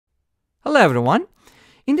Hello everyone.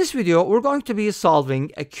 In this video we're going to be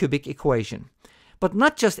solving a cubic equation. But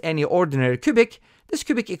not just any ordinary cubic. This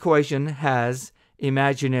cubic equation has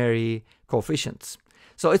imaginary coefficients.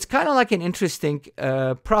 So it's kind of like an interesting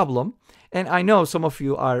problem. And I know some of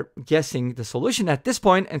you are guessing the solution at this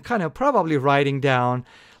point and kind of probably writing down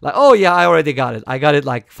like, oh yeah, I already got it. I got it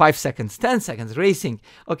like 5 seconds, 10 seconds, racing.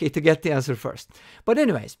 Okay, to get the answer first. But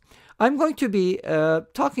anyways, I'm going to be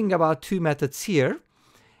talking about two methods here.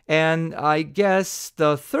 And I guess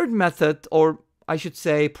the third method, or I should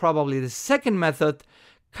say probably the second method,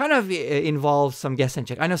 kind of involves some guess and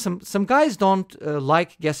check. I know some guys don't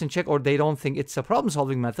like guess and check, or they don't think it's a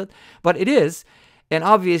problem-solving method, but it is. And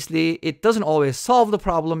obviously, it doesn't always solve the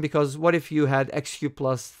problem, because what if you had x cubed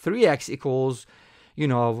plus 3x equals, you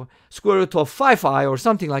know, square root of 5i or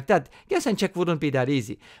something like that? Guess and check wouldn't be that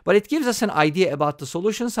easy. But it gives us an idea about the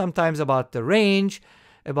solution, sometimes about the range,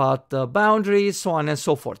 about the boundaries, so on and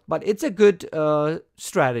so forth. But it's a good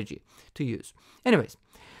strategy to use. Anyways,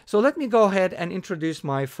 so let me go ahead and introduce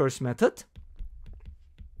my first method.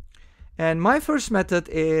 And my first method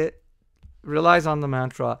relies on the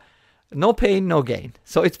mantra, no pain, no gain.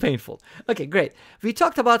 So it's painful. Okay, great. We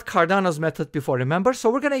talked about Cardano's method before, remember?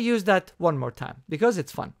 So we're going to use that one more time because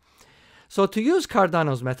it's fun. So to use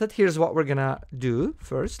Cardano's method, here's what we're going to do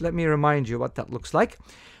first. Let me remind you what that looks like.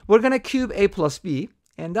 We're going to cube a plus b.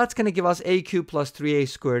 And that's going to give us a cubed plus 3a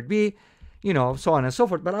squared b, you know, so on and so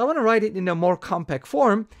forth. But I want to write it in a more compact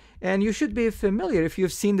form. And you should be familiar, if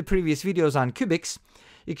you've seen the previous videos on cubics,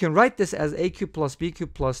 you can write this as a cubed plus b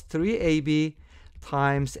cubed plus 3ab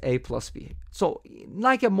times a plus b. So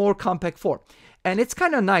like a more compact form. And it's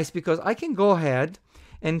kind of nice because I can go ahead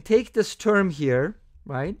and take this term here,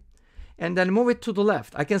 right? And then move it to the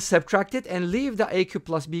left. I can subtract it and leave the a cubed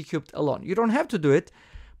plus b cubed alone. You don't have to do it,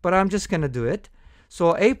 but I'm just going to do it.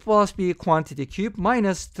 So a plus b quantity cubed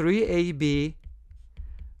minus 3ab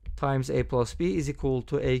times a plus b is equal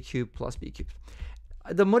to a cubed plus b cubed.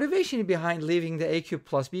 The motivation behind leaving the a cubed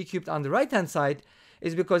plus b cubed on the right hand side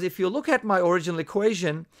is because if you look at my original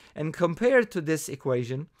equation and compare it to this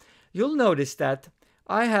equation, you'll notice that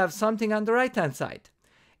I have something on the right hand side.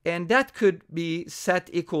 And that could be set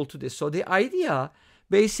equal to this. So the idea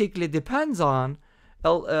basically depends on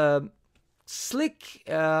slick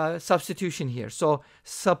substitution here. So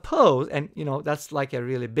suppose, and you know, that's like a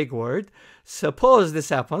really big word. Suppose this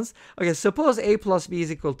happens. Okay, suppose a plus b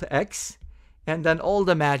is equal to x, and then all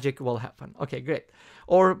the magic will happen. Okay, great.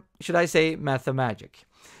 Or should I say mathemagic?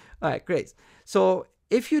 All right, great. So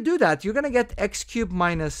if you do that, you're going to get x cubed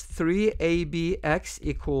minus 3abx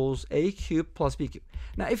equals a cubed plus b cubed.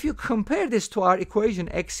 Now, if you compare this to our equation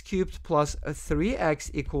x cubed plus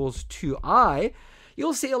 3x equals 2i,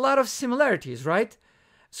 you'll see a lot of similarities, right?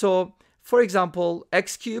 So, for example,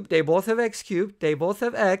 x cubed, they both have x cubed, they both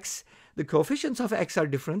have x, the coefficients of x are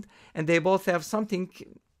different, and they both have something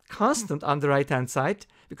constant on the right-hand side,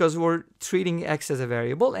 because we're treating x as a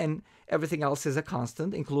variable, and everything else is a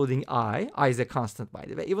constant, including i. I is a constant, by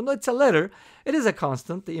the way. Even though it's a letter, it is a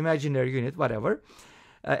constant, the imaginary unit, whatever.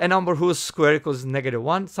 A number whose square equals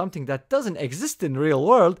 -1, something that doesn't exist in the real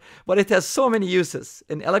world, but it has so many uses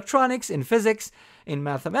in electronics, in physics, in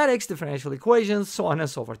mathematics, differential equations, so on and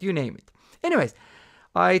so forth, you name it. Anyways,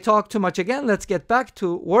 I talked too much again. Let's get back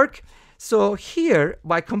to work. So here,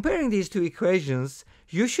 by comparing these two equations,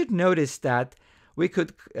 you should notice that we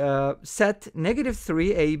could set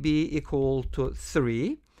 -3ab equal to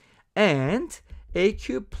 3 and a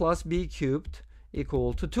cubed plus b cubed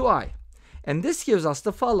equal to 2i. And this gives us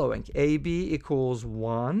the following. ab equals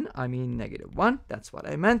 1. I mean -1. That's what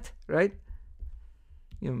I meant, right?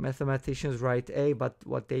 You know, mathematicians write a, but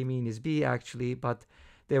what they mean is b, actually. But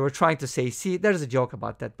they were trying to say c. There's a joke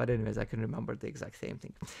about that. But anyways, I can remember the exact same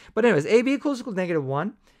thing. But anyways, ab equals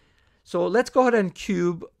 -1. So let's go ahead and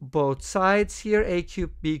cube both sides here. A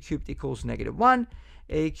cubed, b cubed equals -1.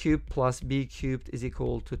 A cubed plus b cubed is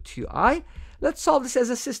equal to 2i. Let's solve this as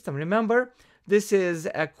a system. Remember, this is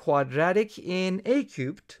a quadratic in a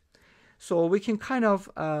cubed. So we can kind of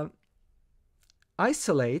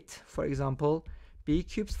isolate, for example, b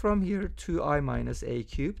cubed from here, 2i minus a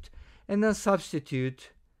cubed, and then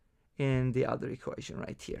substitute in the other equation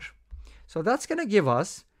right here. So that's going to give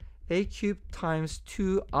us a cubed times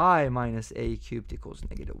 2i minus a cubed equals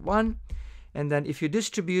 -1. And then if you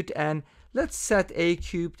distribute, and let's set a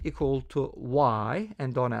cubed equal to y,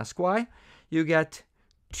 and don't ask why, you get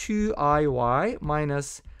 2iy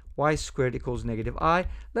minus y squared equals -i.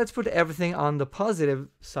 Let's put everything on the positive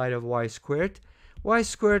side of y squared. Y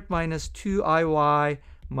squared minus 2iy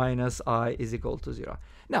minus I is equal to 0.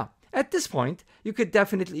 Now, at this point, you could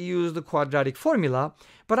definitely use the quadratic formula,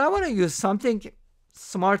 but I want to use something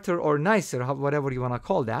smarter or nicer, whatever you want to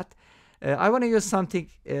call that, I want to use something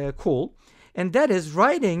cool, and that is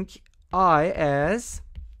writing I as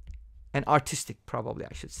an artistic, probably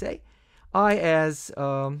I should say, I as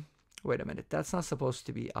wait a minute, that's not supposed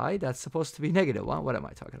to be I, that's supposed to be -1. What am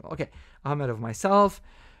I talking about? Okay, I'm out of myself.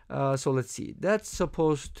 So let's see, that's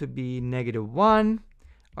supposed to be -1.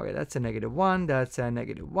 Okay, that's a -1, that's a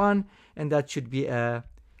 -1, and that should be a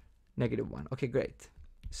 -1. Okay, great.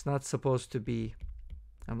 It's not supposed to be,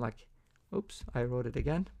 I'm like, oops, I wrote it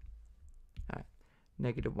again. All right,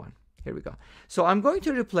 -1. Here we go. So I'm going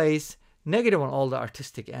to replace -1, all the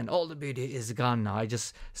artistic and all the beauty is gone now. I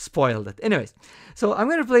just spoiled it. Anyways, so I'm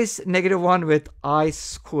going to replace -1 with I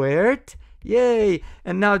squared. Yay!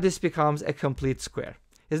 And now this becomes a complete square.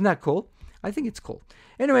 Isn't that cool? I think it's cool.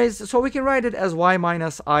 Anyways, so we can write it as y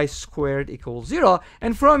minus I squared equals 0.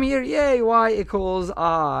 And from here, yay, y equals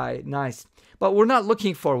I. Nice. But we're not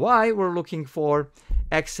looking for y. We're looking for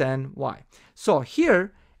x and y. So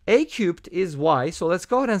here, a cubed is y. So let's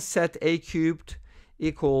go ahead and set a cubed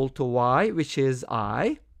equal to y, which is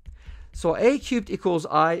I. So a cubed equals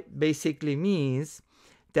I basically means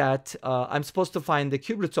that I'm supposed to find the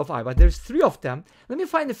cube roots of I, but there's 3 of them. Let me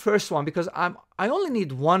find the first one because I only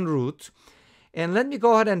need 1 root, and let me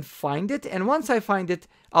go ahead and find it. And once I find it,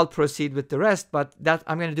 I'll proceed with the rest, but that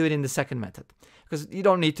I'm going to do it in the second method because you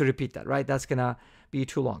don't need to repeat that, right? That's gonna be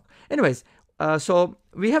too long. Anyways, so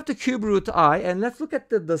we have the cube root I, and let's look at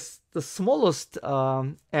the smallest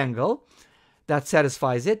angle that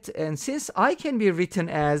satisfies it. And since I can be written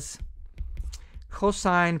as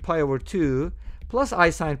cosine pi over 2 plus I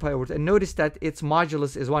sine pi over 2, and notice that its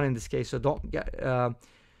modulus is 1 in this case, so don't get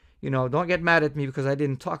don't get mad at me because I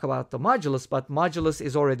didn't talk about the modulus, but modulus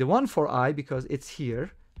is already 1 for I because it's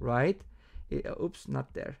here, right? Oops,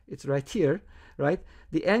 not there. It's right here, right?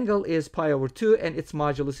 The angle is pi over 2 and its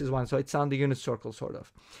modulus is 1, so it's on the unit circle sort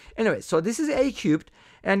of. Anyway, so this is a cubed,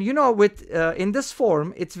 and with in this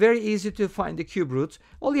form, it's very easy to find the cube roots.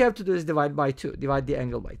 All you have to do is divide by 2, divide the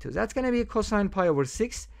angle by 2. That's going to be cosine pi over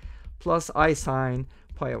 6 plus I sine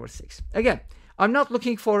pi over 6. Again, I'm not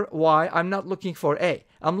looking for y, I'm not looking for a,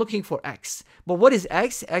 I'm looking for x. But what is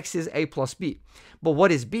x? X is a plus b. But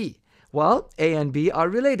what is b? Well, a and b are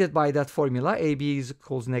related by that formula. AB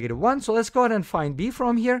equals -1. So let's go ahead and find b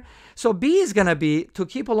from here. So b is going to be, to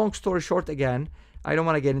keep a long story short again, I don't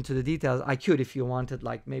want to get into the details. I could if you wanted,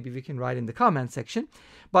 like maybe we can write in the comment section.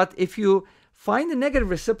 But if you find the negative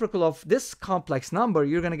reciprocal of this complex number,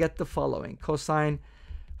 you're going to get the following. Cosine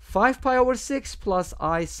 5 pi over 6 plus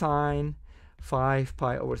I sine 5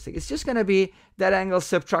 pi over 6. It's just going to be that angle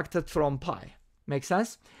subtracted from pi. Make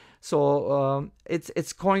sense? So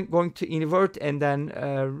it's going to invert and then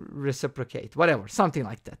reciprocate, whatever, something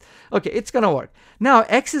like that. Okay, it's going to work. Now,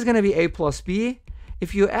 x is going to be a plus b.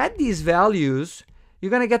 If you add these values,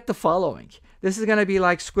 you're going to get the following. This is going to be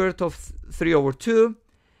like square root of 3 over 2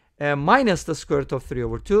 minus the square root of 3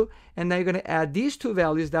 over 2. And then you're going to add these two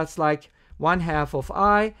values. That's like 1/2 of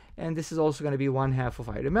I, and this is also going to be 1/2 of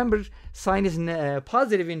I. Remember, sine is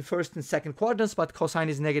positive in first and second quadrants, but cosine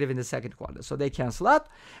is negative in the second quadrant, so they cancel out,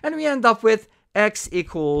 and we end up with x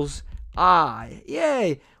equals I.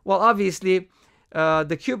 Yay! Well, obviously,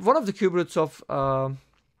 one of the cube roots of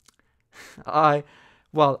I,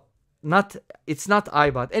 well, it's not I,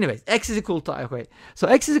 but anyways, x is equal to I. Okay, so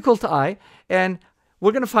x is equal to I, and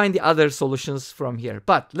we're going to find the other solutions from here.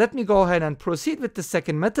 But let me go ahead and proceed with the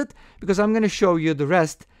second method because I'm going to show you the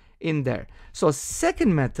rest in there. So the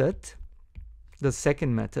second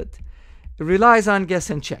method relies on guess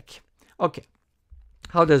and check. Okay,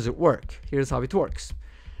 how does it work? Here's how it works.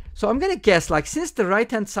 So I'm going to guess, like since the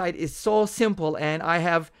right-hand side is so simple and I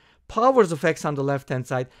have powers of x on the left-hand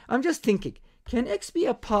side, I'm just thinking, can x be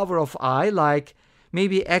a power of I? Like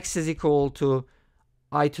maybe x is equal to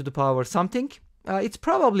I to the power something? It's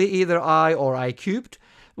probably either I or I cubed.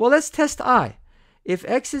 Well, let's test I. If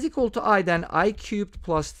x is equal to I, then I cubed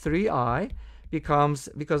plus 3i becomes,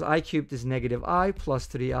 because I cubed is -I plus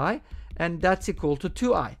 3i, and that's equal to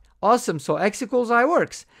 2i. Awesome, so x equals I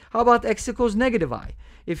works. How about x equals -I?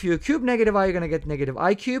 If you cube -I, you're going to get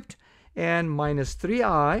 -I cubed and minus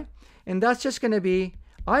 3i, and that's just going to be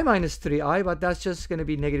I minus 3i, but that's just going to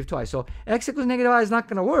be -2i. So x equals -I is not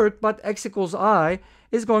going to work, but x equals I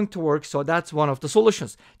is going to work. So that's one of the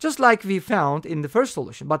solutions, just like we found in the first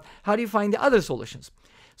solution. But how do you find the other solutions?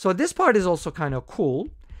 So this part is also kind of cool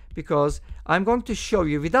because I'm going to show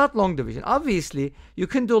you without long division. Obviously, you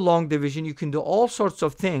can do long division. You can do all sorts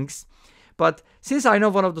of things. But since I know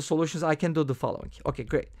one of the solutions, I can do the following. Okay,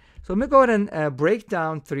 great. So let me go ahead and break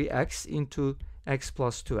down 3x into x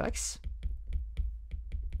plus 2x.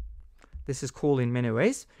 This is cool in many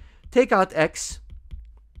ways. Take out x.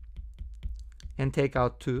 and take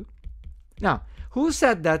out 2. Now, who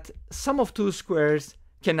said that sum of two squares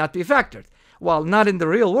cannot be factored? Well, not in the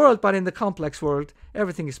real world, but in the complex world,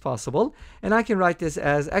 everything is possible. And I can write this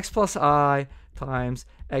as x plus I times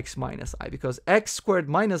x minus I, because x squared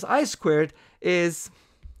minus I squared is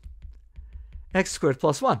x squared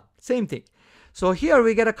plus 1. Same thing. So here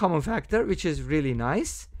we get a common factor, which is really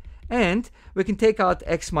nice. And we can take out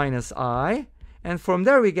x minus I. And from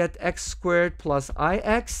there we get x squared plus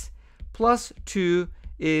ix plus 2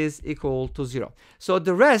 is equal to 0. So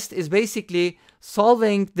the rest is basically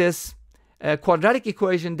solving this quadratic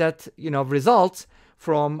equation that results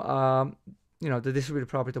from the distributive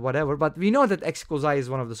property, whatever. But we know that x equals I is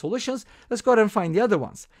one of the solutions. Let's go ahead and find the other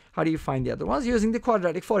ones. How do you find the other ones? Using the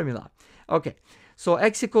quadratic formula. Okay, so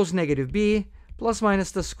x equals negative b plus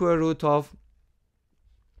minus the square root of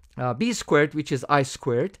b squared, which is I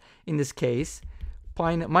squared. In this case,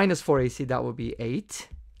 minus 4ac, that would be 8.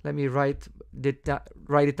 Let me write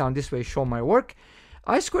it down this way, show my work.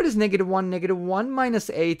 I squared is negative 1. Negative 1 minus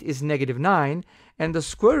 8 is negative 9. And the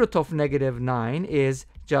square root of negative 9 is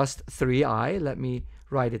just 3i. Let me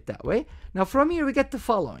write it that way. Now from here we get the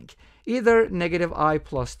following. Either negative I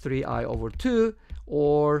plus 3i over 2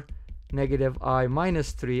 or negative I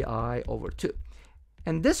minus 3i over 2.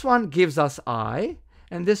 And this one gives us I.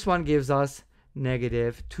 And this one gives us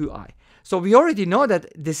negative 2i. So we already know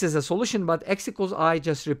that this is a solution, but x equals I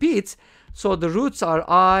just repeats. So the roots are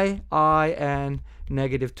I, and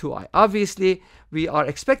negative 2i. Obviously, we are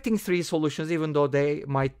expecting 3 solutions, even though they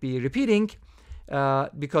might be repeating,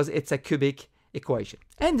 because it's a cubic equation.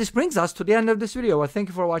 And this brings us to the end of this video. Well, thank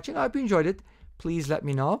you for watching. I hope you enjoyed it. Please let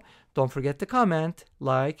me know. Don't forget to comment,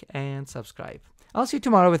 like, and subscribe. I'll see you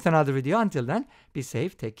tomorrow with another video. Until then, be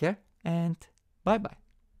safe, take care, and bye-bye.